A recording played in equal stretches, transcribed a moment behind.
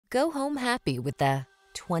Go home happy with the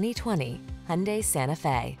 2020 Hyundai Santa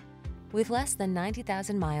Fe. With less than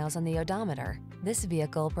 90,000 miles on the odometer, this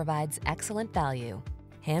vehicle provides excellent value.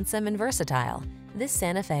 Handsome and versatile, this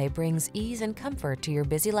Santa Fe brings ease and comfort to your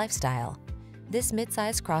busy lifestyle. This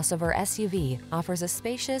midsize crossover SUV offers a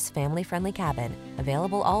spacious, family-friendly cabin,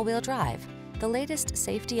 available all-wheel drive, the latest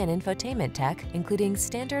safety and infotainment tech, including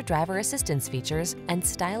standard driver assistance features and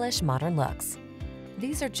stylish modern looks.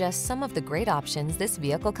 These are just some of the great options this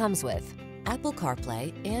vehicle comes with: Apple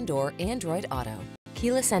CarPlay and/or Android Auto,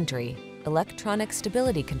 keyless entry, electronic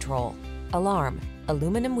stability control, alarm,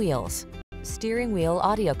 aluminum wheels, steering wheel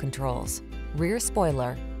audio controls, rear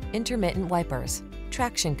spoiler, intermittent wipers,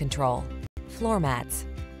 traction control, floor mats.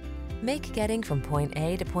 Make getting from point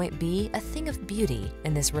A to point B a thing of beauty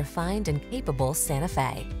in this refined and capable Santa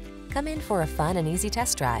Fe. Come in for a fun and easy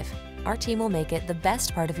test drive. Our team will make it the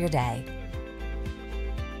best part of your day.